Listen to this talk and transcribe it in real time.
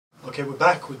Okay, we're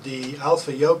back with the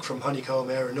Alpha Yoke from Honeycomb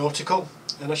Aeronautical,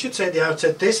 and I should say at the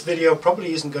outset this video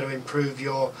probably isn't going to improve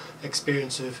your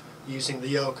experience of using the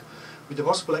yoke, with the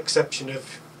possible exception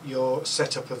of your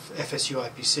setup of FSU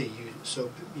IPC,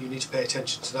 so you need to pay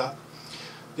attention to that.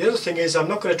 The other thing is, I'm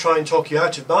not going to try and talk you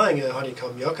out of buying a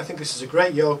Honeycomb yoke. I think this is a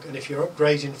great yoke, and if you're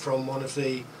upgrading from one of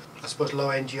the, I suppose,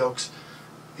 low-end yokes,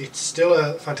 it's still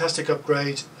a fantastic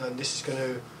upgrade, and this is going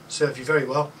to serve you very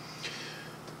well.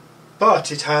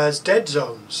 But it has dead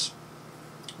zones,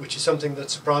 which is something that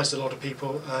surprised a lot of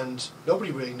people, and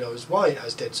nobody really knows why it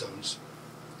has dead zones.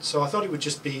 So I thought it would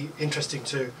just be interesting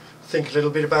to think a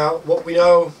little bit about what we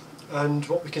know and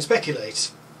what we can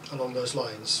speculate along those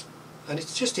lines. And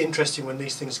it's just interesting when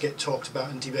these things get talked about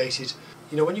and debated.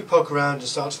 You know, when you poke around and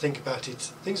start to think about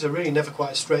it, things are really never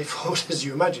quite as straightforward as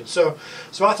you imagine. So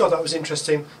I thought that was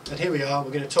interesting, and here we are, we're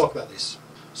going to talk about this.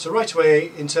 So right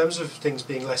away, in terms of things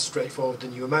being less straightforward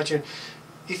than you imagine,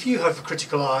 if you have a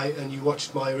critical eye and you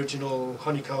watched my original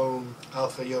Honeycomb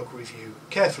Alpha Yoke review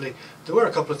carefully, there were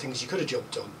a couple of things you could have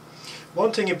jumped on.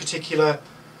 One thing in particular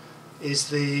is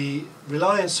the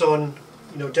reliance on,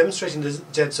 demonstrating the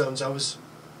dead zones. I was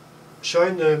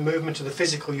showing the movement of the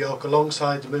physical yoke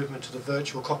alongside the movement of the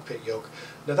virtual cockpit yoke.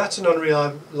 Now that's an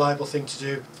unreliable thing to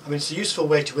do. I mean, it's a useful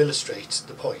way to illustrate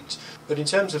the point, but in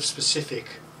terms of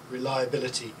specific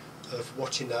reliability of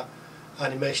watching that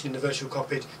animation in the virtual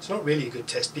cockpit, it's not really a good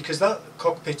test, because that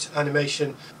cockpit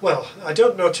animation, well, I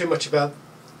don't know too much about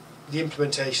the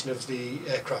implementation of the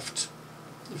aircraft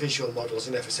visual models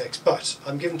in FSX, but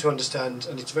I'm given to understand,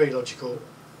 and it's very logical,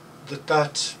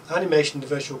 that animation in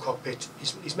the virtual cockpit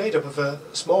is made up of a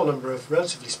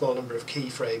relatively small number of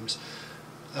keyframes,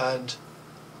 and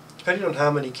depending on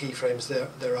how many keyframes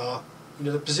there are,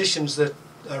 the positions that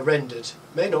are rendered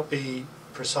may not be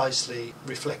precisely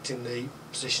reflecting the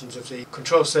positions of the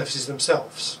control surfaces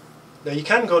themselves. Now you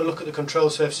can go and look at the control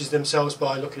surfaces themselves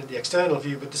by looking at the external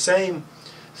view, but the same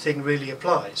thing really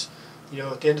applies.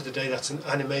 At the end of the day, that's an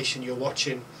animation you're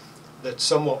watching that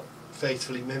somewhat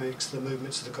faithfully mimics the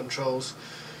movements of the controls,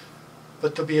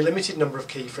 but there'll be a limited number of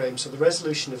keyframes, so the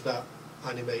resolution of that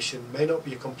animation may not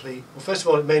be first of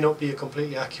all, it may not be a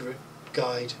completely accurate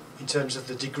guide in terms of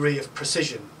the degree of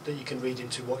precision that you can read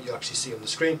into what you actually see on the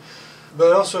screen.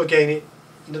 But also, again,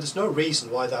 there's no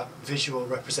reason why that visual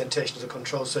representation of the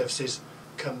control surfaces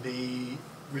can be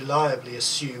reliably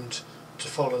assumed to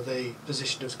follow the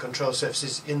position of the control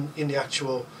surfaces in the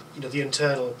actual, the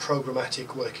internal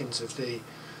programmatic workings of the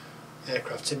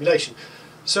aircraft simulation.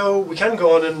 So we can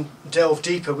go on and delve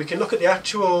deeper. We can look at the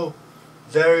actual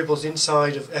variables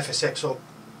inside of FSX, or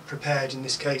prepared in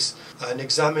this case, and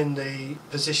examine the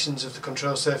positions of the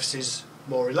control surfaces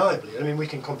more reliably. I mean, we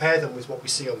can compare them with what we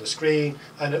see on the screen,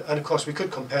 and of course we could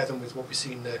compare them with what we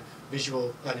see in the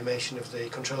visual animation of the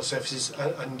control surfaces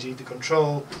and indeed the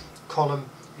control column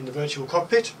in the virtual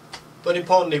cockpit. But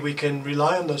importantly, we can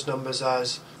rely on those numbers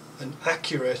as an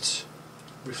accurate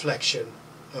reflection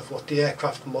of what the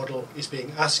aircraft model is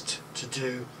being asked to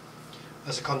do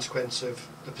as a consequence of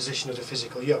the position of the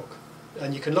physical yoke.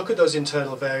 And you can look at those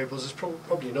internal variables. There's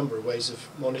probably a number of ways of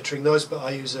monitoring those, but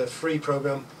I use a free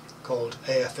program called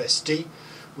AFSD,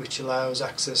 which allows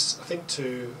access, I think,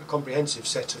 to a comprehensive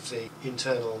set of the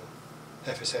internal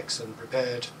FSX and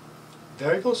prepared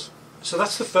variables. So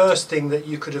that's the first thing that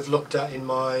you could have looked at in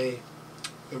my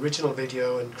original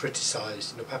video and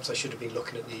criticised. Perhaps I should have been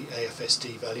looking at the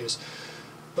AFSD values.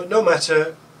 But no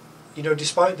matter,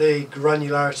 despite the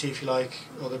granularity, if you like,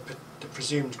 or the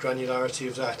presumed granularity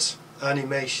of that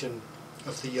animation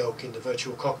of the yoke in the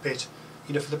virtual cockpit,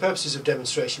 for the purposes of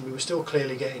demonstration, we were still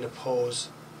clearly getting a pause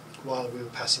while we were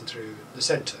passing through the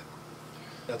centre.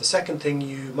 Now, the second thing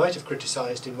you might have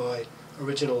criticised in my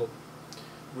original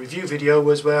review video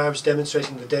was where I was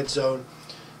demonstrating the dead zone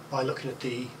by looking at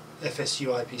the FSU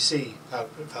IPC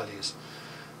output values.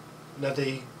 Now,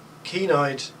 the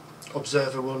keen-eyed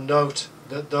observer will note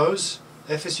that those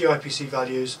FSU IPC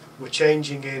values were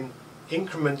changing in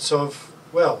increments of,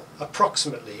 well,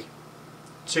 approximately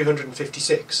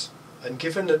 256. And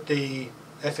given that the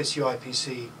FSU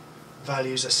IPC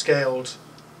values are scaled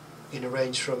in a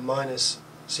range from minus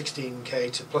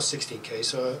 16k to plus 16k,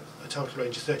 so a total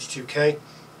range of 32k,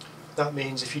 that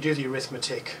means if you do the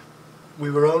arithmetic, we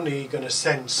were only going to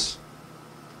sense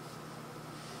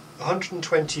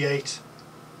 128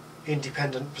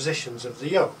 independent positions of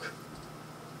the yoke.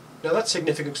 Now that's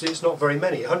significant because it's not very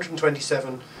many.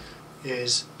 127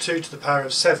 is 2 to the power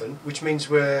of 7, which means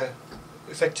we're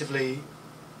effectively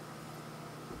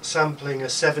sampling a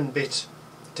 7-bit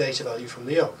data value from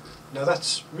the yoke. Now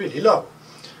that's really low.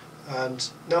 And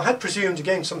now I had presumed,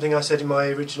 again, something I said in my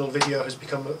original video has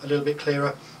become a little bit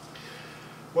clearer,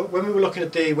 When we were looking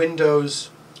at the Windows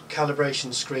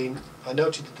calibration screen, I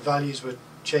noted that the values were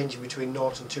changing between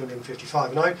 0 and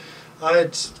 255, and I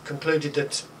had concluded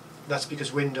that that's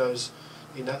because Windows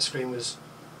in that screen was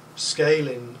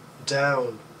scaling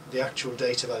down the actual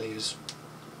data values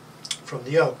from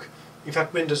the yoke. In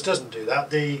fact, Windows doesn't do that.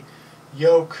 The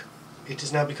yoke, it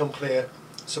has now become clear,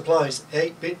 supplies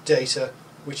 8-bit data,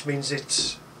 which means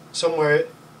it's somewhere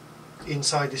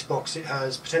inside this box it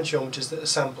has potentiometers that are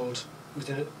sampled with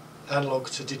an analog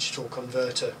to digital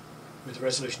converter with a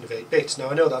resolution of 8 bits. Now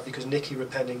I know that because Nicky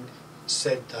Repenning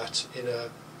said that in a,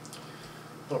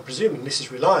 well, I'm presuming this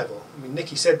is reliable. I mean,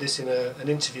 Nicky said this in an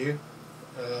interview,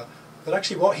 but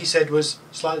actually what he said was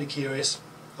slightly curious.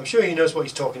 I'm sure he knows what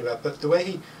he's talking about, but the way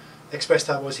he expressed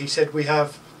that was, he said we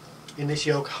have in this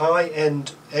yoke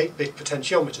high-end 8-bit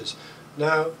potentiometers.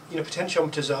 Now, you know,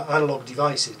 potentiometers are analog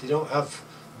devices. They don't have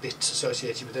bits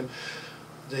associated with them.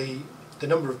 The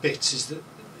number of bits is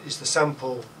the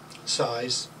sample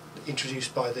size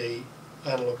introduced by the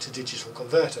analog to digital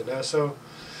converter. Now, so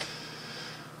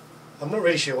I'm not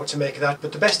really sure what to make of that,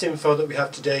 but the best info that we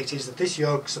have to date is that this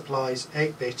yoke supplies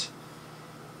 8-bit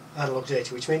analog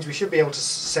data, which means we should be able to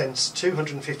sense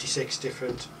 256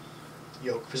 different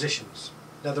yoke positions.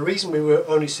 Now, the reason we were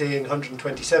only seeing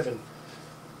 127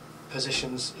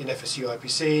 positions in FSU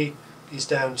IPC is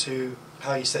down to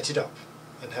how you set it up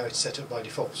and how it's set up by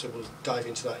default, so we'll dive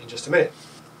into that in just a minute.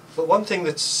 But one thing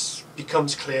that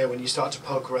becomes clear when you start to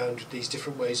poke around with these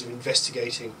different ways of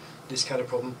investigating this kind of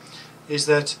problem is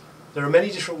that there are many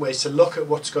different ways to look at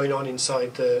what's going on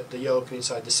inside the yoke and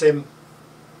inside the SIM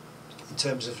in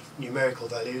terms of numerical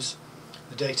values,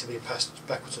 the data being passed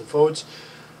backwards and forwards,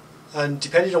 and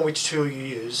depending on which tool you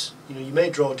use, you know, you may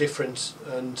draw different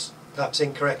and perhaps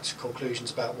incorrect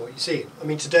conclusions about what you see. I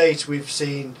mean, to date we've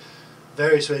seen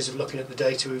various ways of looking at the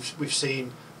data. We've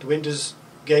seen the Windows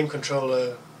game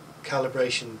controller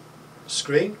calibration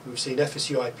screen, we've seen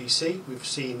FSU IPC, we've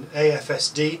seen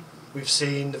AFSD, we've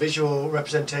seen the visual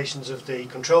representations of the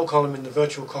control column in the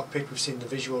virtual cockpit, we've seen the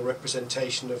visual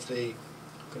representation of the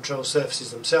control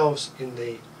surfaces themselves in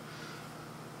the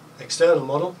external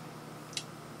model.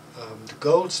 The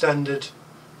gold standard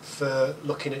for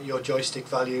looking at your joystick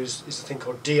values is a thing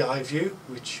called DI view,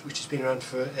 which has been around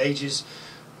for ages.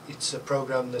 It's a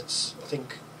program that's, I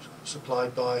think,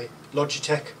 supplied by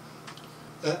Logitech,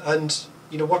 and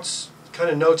you know what's kind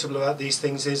of notable about these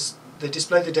things is they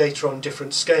display the data on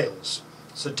different scales.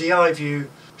 So DI view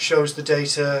shows the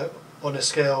data on a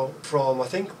scale from, I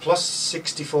think, plus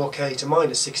 64K to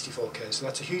minus 64K, so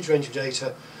that's a huge range of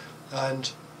data,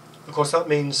 and of course that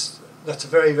means that's a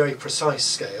very, very precise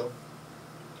scale,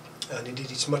 and indeed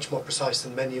it's much more precise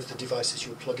than many of the devices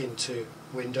you plug into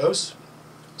Windows.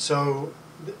 So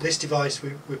this device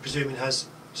we're presuming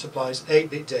supplies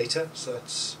 8-bit data, so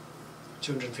that's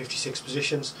 256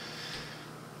 positions.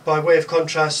 By way of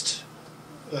contrast,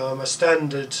 a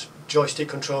standard joystick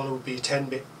controller would be a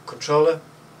 10-bit controller.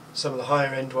 Some of the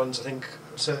higher end ones, I think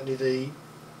certainly the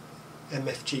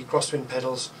MFG crosswind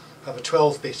pedals, have a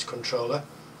 12-bit controller.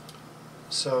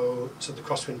 So the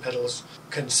crosswind pedals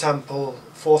can sample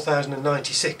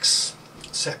 4096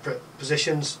 separate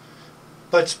positions.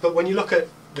 But when you look at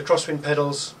the crosswind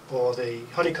pedals or the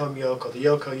Honeycomb Yoke or the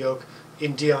Yoko Yoke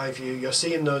in DI view, you're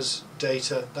seeing those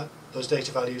data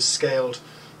values scaled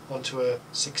onto a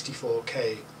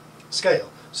 64K scale.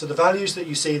 So the values that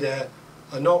you see there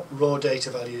are not raw data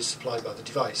values supplied by the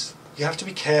device. You have to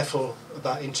be careful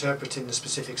about interpreting the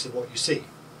specifics of what you see.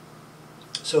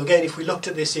 So again, if we looked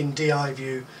at this in DI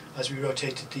view as we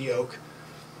rotated the yoke,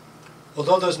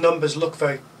 although those numbers look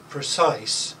very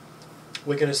precise,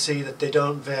 we're going to see that they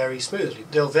don't vary smoothly.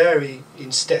 They'll vary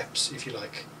in steps, if you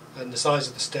like, and the size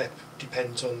of the step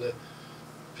depends on the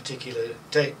particular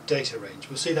data range.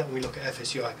 We'll see that when we look at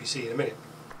FSU IPC in a minute.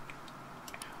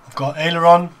 I've got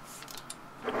aileron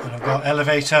and I've got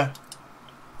elevator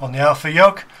on the alpha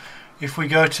yoke. If we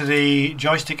go to the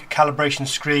joystick calibration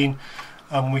screen,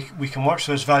 we can watch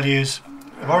those values.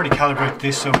 I've already calibrated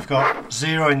this, so we've got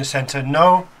 0 in the center,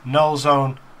 no null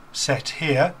zone set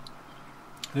here.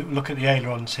 Look at the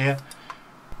ailerons here.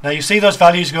 Now you see those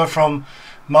values go from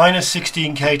minus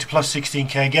 16K to plus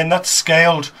 16K. Again, that's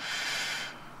scaled.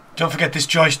 Don't forget this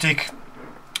joystick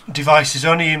device is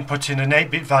only inputting an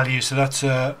 8-bit value, so that's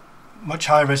a much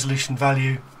higher resolution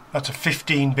value. That's a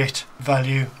 15-bit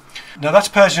value. Now that's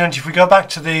pertinent. If we go back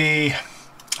to the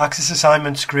Axis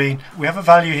assignment screen, we have a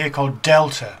value here called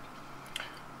delta.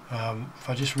 If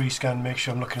I just rescan and make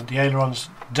sure I'm looking at the ailerons,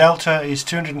 delta is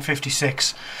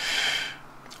 256.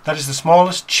 That is the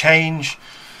smallest change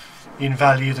in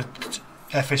value that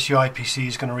FSU IPC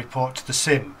is going to report to the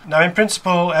sim. Now in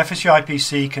principle, FSU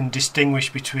IPC can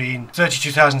distinguish between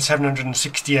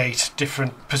 32,768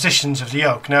 different positions of the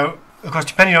yoke. Now, of course,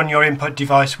 depending on your input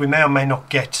device, we may or may not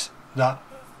get that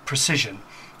precision.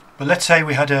 But let's say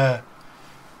we had a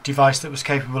device that was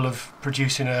capable of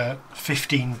producing a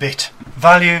 15-bit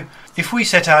value. If we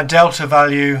set our delta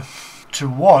value to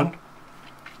 1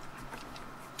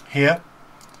 here,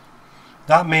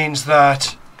 that means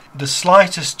that the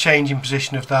slightest change in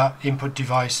position of that input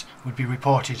device would be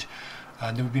reported,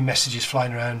 and there would be messages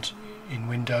flying around in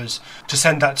Windows to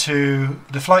send that to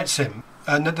the flight sim.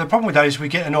 And the problem with that is we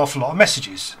get an awful lot of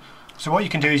messages. So what you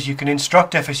can do is you can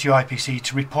instruct FSU IPC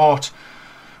to report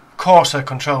coarser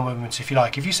control movements, if you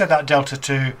like. If you set that delta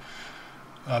to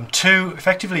 2,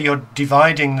 effectively you're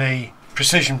dividing the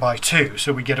precision by 2,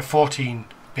 so we get a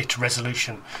 14-bit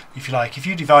resolution, if you like. If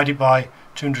you divide it by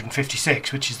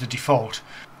 256, which is the default,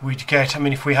 we'd get, I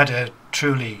mean, if we had a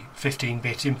truly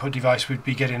 15-bit input device, we'd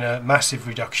be getting a massive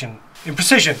reduction in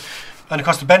precision. And of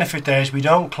course the benefit there is we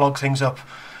don't clog things up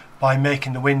by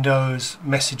making the Windows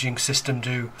messaging system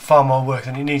do far more work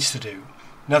than it needs to do.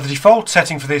 Now the default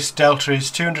setting for this delta is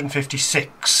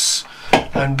 256,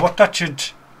 and what that should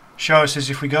show us is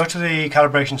if we go to the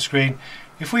calibration screen,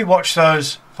 if we watch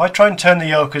those, if I try and turn the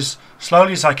yoke as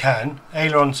slowly as I can,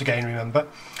 ailerons again remember,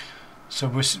 so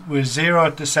we're 0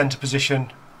 at the centre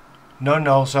position, no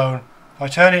null zone. If I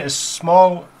turn it as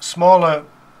smaller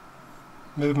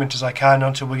movement as I can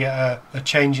until we get a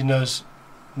change in those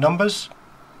numbers,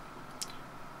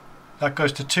 that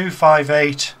goes to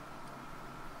 258.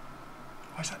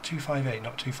 Why is that 258,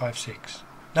 not 256?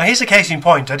 Now here's a case in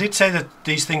point. I did say that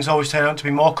these things always turn out to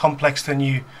be more complex than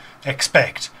you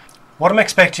expect. What I'm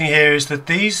expecting here is that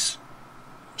these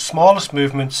smallest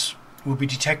movements will be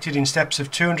detected in steps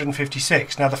of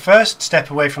 256. Now the first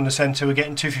step away from the centre we're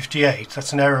getting 258.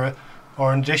 That's an error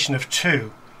or an addition of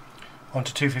 2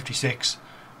 onto 256.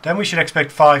 Then we should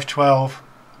expect 512,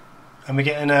 and we're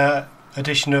getting an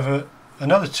addition of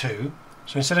another 2.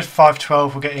 So instead of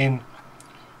 512 we're getting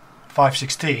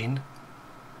 516.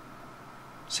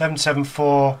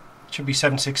 774 should be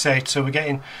 768. So we're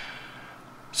getting,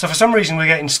 so for some reason we're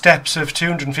getting steps of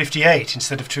 258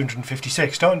 instead of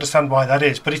 256. Don't understand why that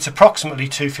is, but it's approximately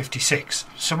 256.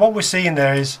 So what we're seeing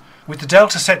there is with the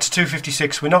delta set to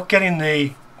 256 we're not getting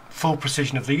the full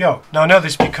precision of the yoke. Now I know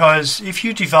this because if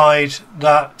you divide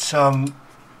that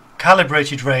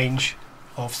calibrated range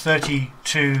of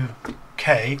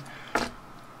 32k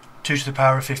 2 to the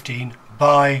power of 15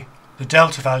 by the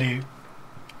delta value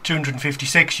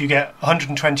 256, you get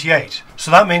 128.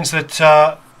 So that means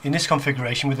that in this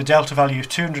configuration with the delta value of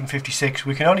 256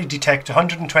 we can only detect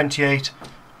 128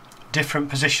 different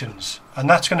positions, and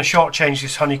that's going to shortchange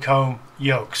this honeycomb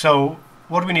yoke. So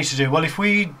what do we need to do? Well, if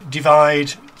we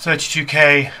divide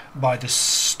 32k by the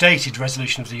stated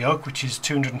resolution of the yoke, which is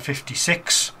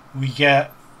 256, we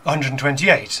get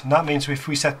 128, and that means if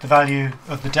we set the value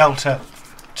of the delta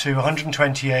to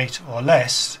 128 or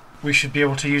less, we should be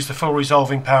able to use the full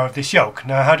resolving power of this yoke.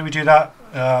 Now how do we do that?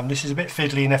 This is a bit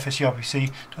fiddly in FSU IPC.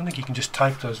 I don't think you can just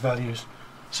type those values.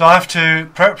 So I have to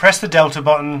press the delta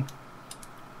button,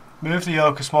 move the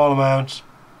yoke a small amount,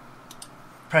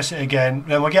 press it again,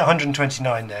 then we'll get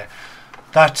 129 there.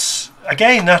 That's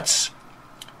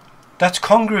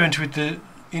congruent with the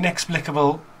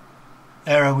inexplicable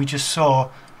error we just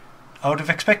saw. I would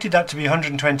have expected that to be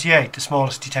 128, the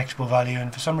smallest detectable value,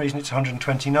 and for some reason it's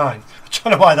 129. I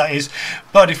don't know why that is,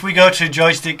 but if we go to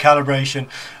joystick calibration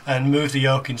and move the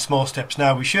yoke in small steps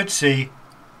now, we should see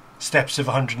steps of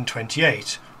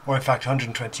 128, or in fact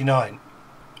 129.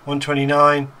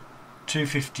 129,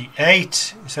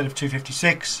 258 instead of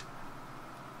 256,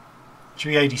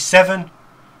 387,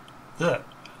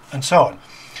 and so on.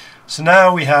 So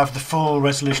now we have the full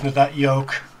resolution of that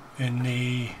yoke in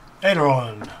the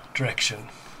aileron direction.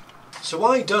 So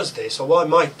why does this, or why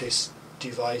might this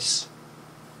device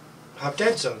have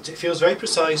dead zones? It feels very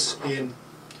precise in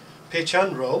pitch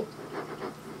and roll.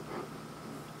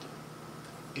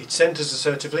 It centres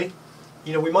assertively.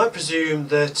 You know, we might presume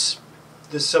that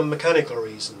there's some mechanical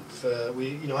reason for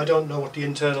I don't know what the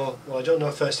internal, well, I don't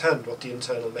know firsthand what the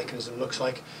internal mechanism looks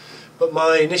like, but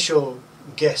my initial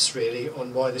guess really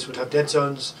on why this would have dead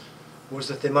zones was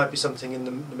that there might be something in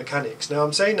the mechanics. Now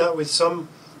I'm saying that with some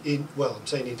I'm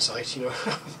saying insight, I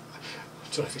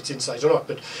don't know if it's insight or not,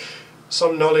 but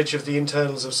some knowledge of the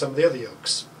internals of some of the other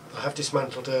yokes. I have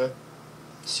dismantled a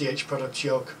CH Products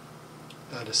yoke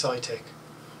and a Cytec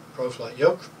ProFlight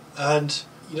yoke, and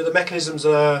the mechanisms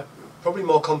are probably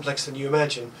more complex than you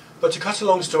imagine. But to cut a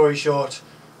long story short,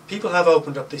 people have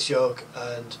opened up this yoke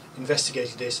and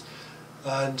investigated this,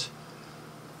 and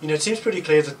it seems pretty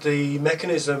clear that the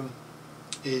mechanism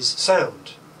is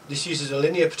sound. This uses a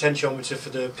linear potentiometer for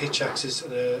the pitch axis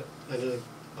and a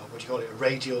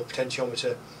radial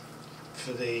potentiometer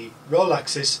for the roll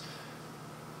axis,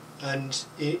 and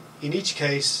in each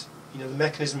case, the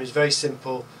mechanism is very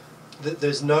simple.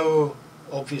 There's no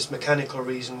obvious mechanical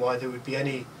reason why there would be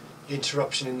any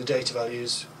interruption in the data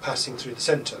values passing through the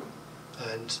centre.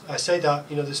 And I say that,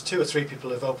 there's 2 or 3 people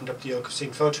who have opened up the yoke, have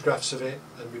seen photographs of it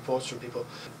and reports from people.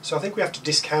 So I think we have to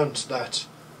discount that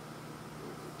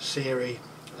theory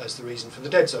as the reason for the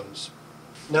dead zones.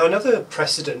 Now, another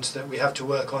precedent that we have to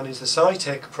work on is the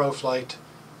Cytec ProFlight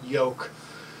yoke,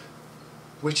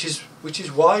 which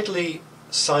is widely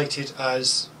cited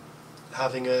as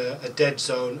having a dead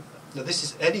zone. Now, this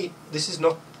is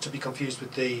not to be confused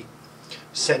with the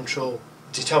central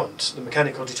detente, the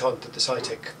mechanical detente that the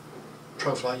Cytec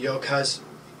ProFlight yoke has.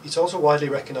 It's also widely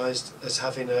recognised as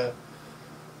having a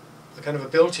kind of a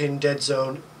built-in dead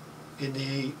zone in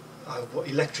the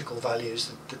electrical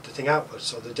values that the thing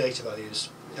outputs, or the data values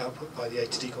output by the A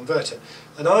to D converter.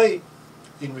 And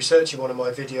in researching one of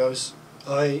my videos,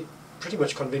 I pretty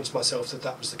much convinced myself that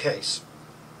that was the case.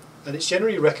 And it's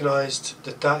generally recognised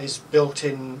that that is built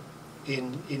in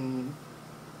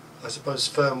I suppose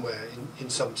firmware in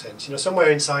some sense. Somewhere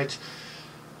inside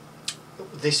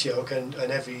this yoke and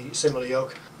every similar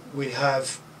yoke, we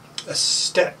have a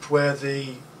step where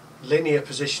the linear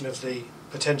position of the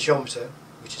potentiometer,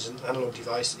 which is an analog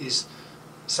device, is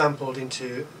sampled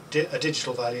into a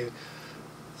digital value,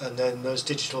 and then those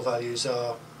digital values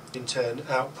are in turn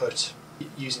output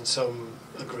using some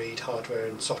agreed hardware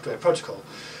and software protocol.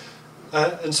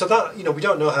 And so that, we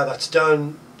don't know how that's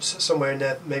done. Somewhere in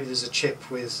there maybe there's a chip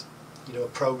with a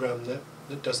program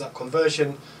that does that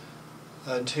conversion,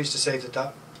 and who's to say that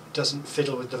that doesn't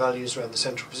fiddle with the values around the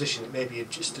central position. It may be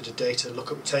just a data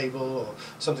lookup table or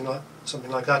something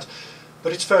like that.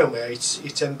 But it's firmware.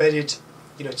 It's embedded.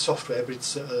 It's software, but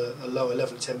it's a lower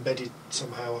level. It's embedded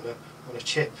somehow on a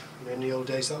chip. In the old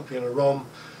days that would be on a ROM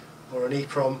or an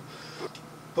EEPROM.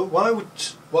 But why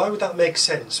would that make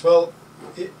sense? Well,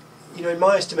 in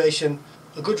my estimation,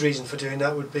 a good reason for doing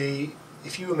that would be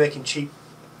if you were making cheap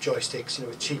joysticks,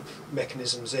 with cheap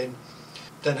mechanisms in,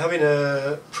 then having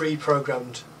a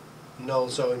pre-programmed null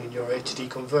zone in your A to D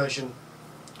conversion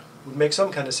would make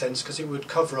some kind of sense, because it would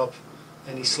cover up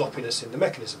any sloppiness in the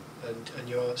mechanism, and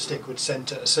your stick would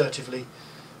centre assertively,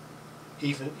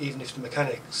 even if the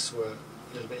mechanics were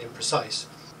a little bit imprecise.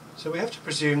 So we have to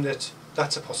presume that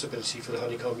that's a possibility for the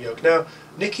Honeycomb yoke. Now,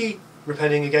 Nikki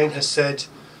Repenning again has said,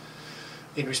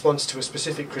 in response to a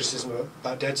specific criticism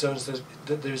about dead zones, that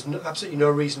there's absolutely no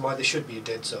reason why there should be a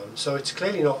dead zone. So it's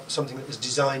clearly not something that was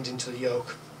designed into the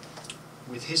yoke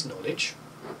with his knowledge.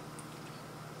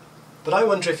 But I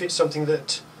wonder if it's something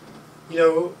that,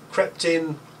 crept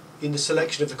in the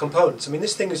selection of the components. I mean,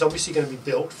 this thing is obviously going to be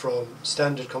built from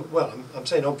standard... I'm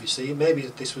saying obviously. It may be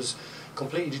that this was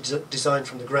completely designed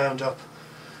from the ground up,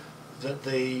 that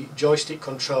the joystick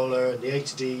controller and the A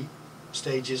to D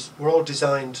stages were all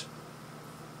designed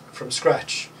from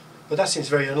scratch, but that seems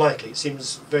very unlikely. It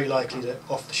seems very likely that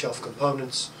off-the-shelf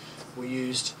components were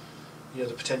used. The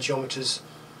potentiometers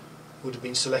would have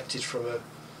been selected from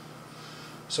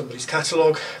somebody's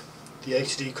catalogue, the A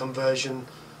to D conversion,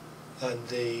 and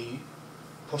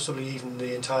possibly even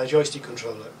the entire joystick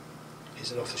controller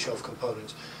is an off-the-shelf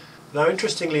component. Now,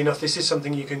 interestingly enough, this is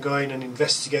something you can go in and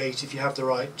investigate if you have the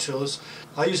right tools.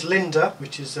 I use Linda,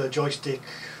 which is a joystick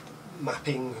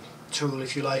mapping tool,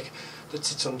 if you like, that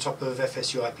sits on top of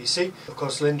FSU IPC. Of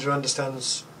course, Linda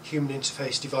understands human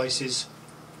interface devices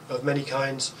of many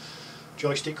kinds,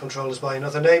 joystick controllers by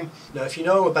another name. Now, if you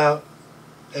know about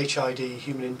HID,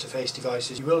 human interface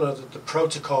devices, you will know that the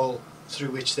protocol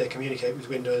through which they communicate with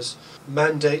Windows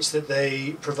mandates that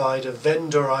they provide a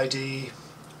vendor ID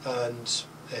and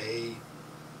a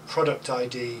product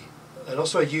ID and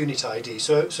also a unit ID.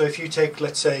 So if you take,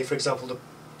 let's say, for example, the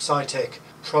Cytec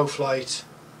ProFlight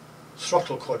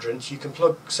throttle quadrant, you can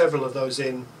plug several of those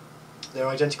in. They're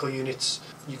identical units.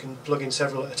 You can plug in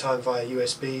several at a time via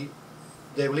USB.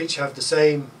 They will each have the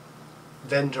same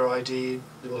vendor ID,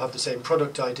 they will have the same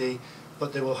product ID,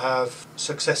 but they will have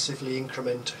successively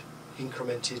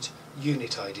incremented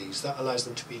unit IDs. That allows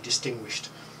them to be distinguished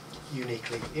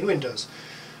uniquely in Windows.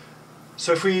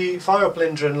 So if we fire up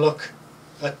Linda and look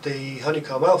at the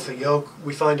Honeycomb Alpha yoke,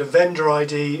 we find a vendor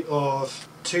ID of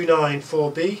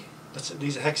 294B.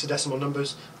 These are hexadecimal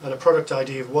numbers, and a product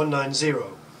ID of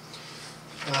 190.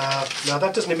 Now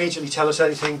that doesn't immediately tell us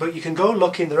anything, but you can go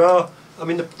looking. The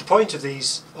point of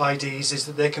these IDs is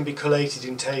that they can be collated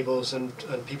in tables, and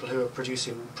people who are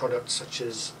producing products such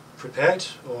as prepared,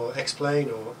 or X-Plane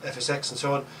or FSX and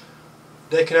so on,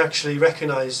 they can actually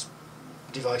recognise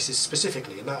devices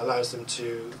specifically, and that allows them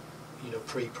to, you know,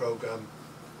 pre-program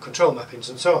control mappings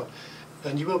and so on.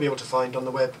 And you will be able to find on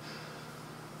the web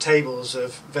tables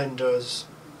of vendors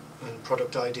and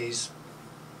product IDs.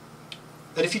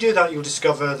 And if you do that, you'll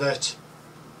discover that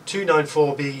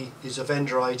 294B is a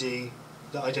vendor ID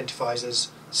that identifies as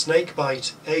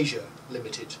Snakebite Asia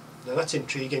Limited. Now that's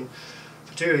intriguing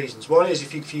for two reasons. One is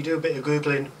if you do a bit of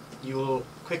Googling, you will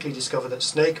quickly discover that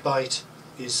Snakebite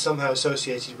is somehow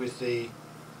associated with the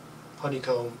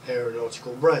Honeycomb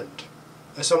Aeronautical brand.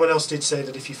 Someone else did say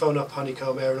that if you phone up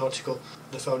Honeycomb Aeronautical,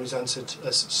 the phone is answered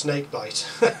as Snakebite.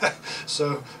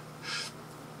 So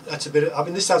that's a bit, I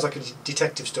mean, this sounds like a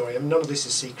detective story. I mean, none of this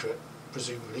is secret,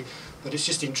 presumably, but it's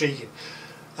just intriguing.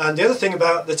 And the other thing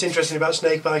that's interesting about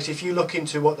Snakebite, if you look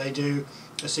into what they do,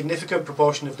 a significant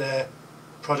proportion of their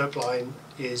product line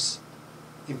is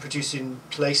in producing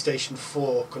PlayStation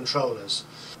 4 controllers.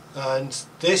 And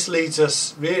this leads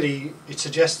us, really, it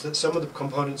suggests that some of the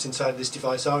components inside this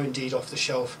device are indeed off the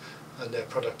shelf, and they're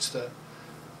products that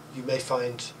you may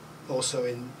find also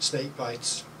in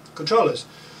Snakebite's controllers.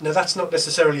 Now that's not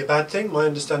necessarily a bad thing. My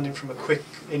understanding from a quick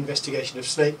investigation of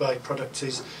Snakebite products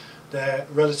is they're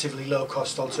relatively low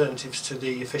cost alternatives to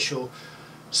the official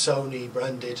Sony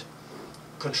branded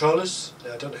controllers.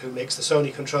 Now I don't know who makes the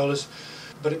Sony controllers,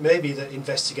 but it may be that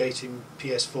investigating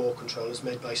PS4 controllers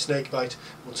made by Snakebite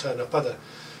will turn up other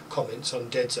comments on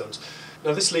dead zones.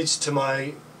 Now this leads to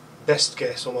my best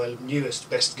guess, or my newest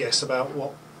best guess, about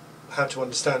how to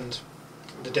understand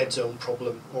the dead zone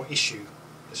problem or issue,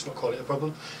 let's not call it a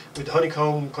problem, with the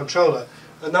Honeycomb controller.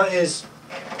 And that is,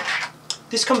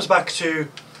 this comes back to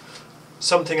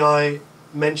something I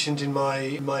mentioned in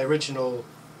my original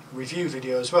review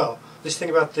video as well. This thing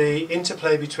about the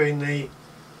interplay between the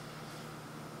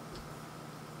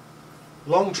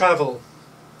long travel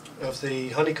of the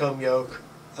Honeycomb Yoke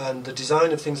and the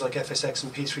design of things like FSX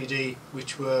and P3D,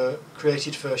 which were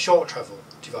created for short travel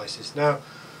devices. Now,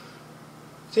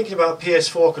 thinking about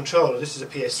PS4 controller, this is a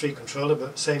PS3 controller,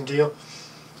 but same deal.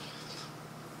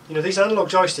 You know, these analog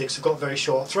joysticks have got very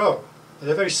short throw.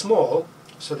 They're very small,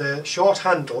 so they're short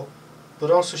handle,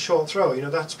 but also short throw. You know,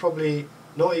 that's probably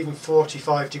not even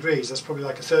 45 degrees, that's probably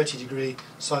like a 30 degree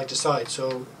side to side,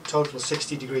 so total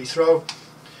 60 degree throw,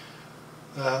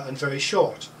 and very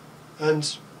short.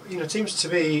 And you know, it seems to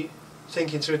be,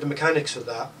 thinking through the mechanics of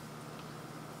that,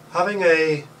 having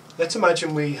a, let's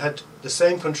imagine we had the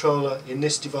same controller in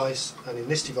this device and in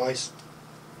this device,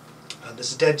 and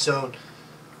there's a dead zone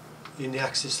in the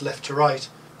axis left to right.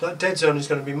 That dead zone is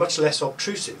going to be much less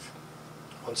obtrusive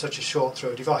on such a short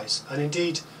throw device, and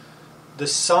indeed the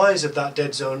size of that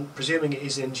dead zone, presuming it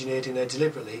is engineered in there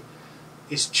deliberately,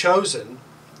 is chosen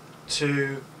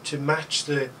to match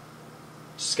the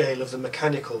scale of the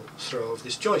mechanical throw of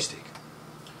this joystick.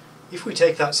 If we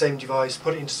take that same device,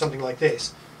 put it into something like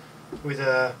this, with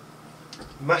a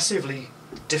massively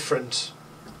different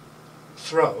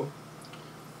throw,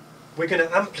 we're going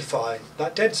to amplify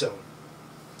that dead zone.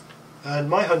 And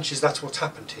my hunch is that's what's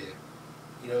happened here.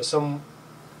 You know, at some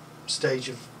stage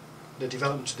of the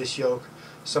development of this yoke,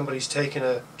 somebody's taken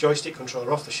a joystick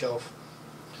controller off the shelf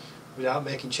without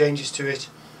making changes to it,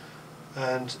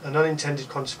 and an unintended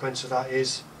consequence of that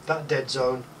is that dead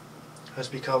zone has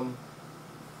become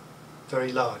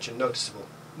very large and noticeable.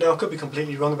 Now I could be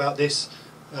completely wrong about this,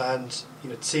 and you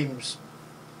know, it seems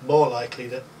more likely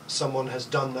that someone has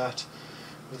done that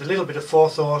with a little bit of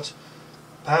forethought,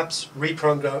 perhaps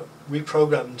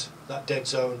reprogrammed that dead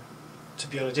zone to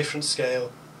be on a different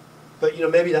scale, but you know,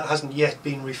 maybe that hasn't yet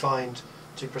been refined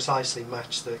to precisely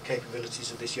match the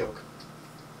capabilities of this yoke.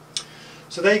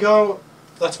 So there you go,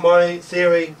 that's my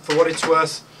theory for what it's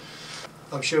worth.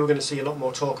 I'm sure we're going to see a lot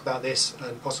more talk about this,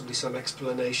 and possibly some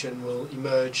explanation will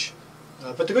emerge.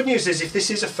 But the good news is, if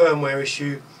this is a firmware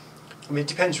issue, I mean, it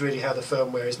depends really how the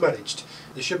firmware is managed.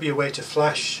 There should be a way to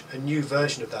flash a new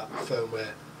version of that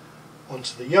firmware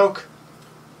onto the yoke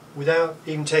without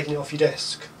even taking it off your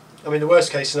desk. I mean, the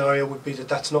worst case scenario would be that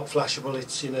that's not flashable,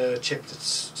 it's in a chip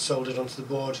that's soldered onto the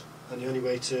board, and the only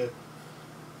way to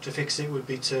fix it would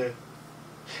be to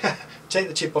take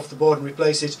the chip off the board and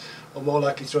replace it, or more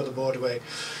likely throw the board away.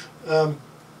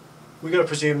 We've got to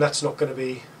presume that's not going to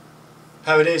be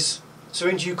how it is. So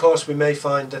in due course we may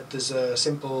find that there's a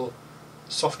simple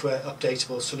software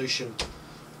updatable solution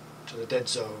to the dead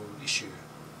zone issue.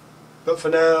 But for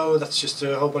now, that's just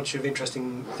a whole bunch of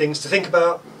interesting things to think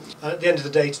about, and at the end of the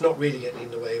day it's not really getting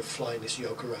in the way of flying this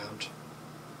yoke around.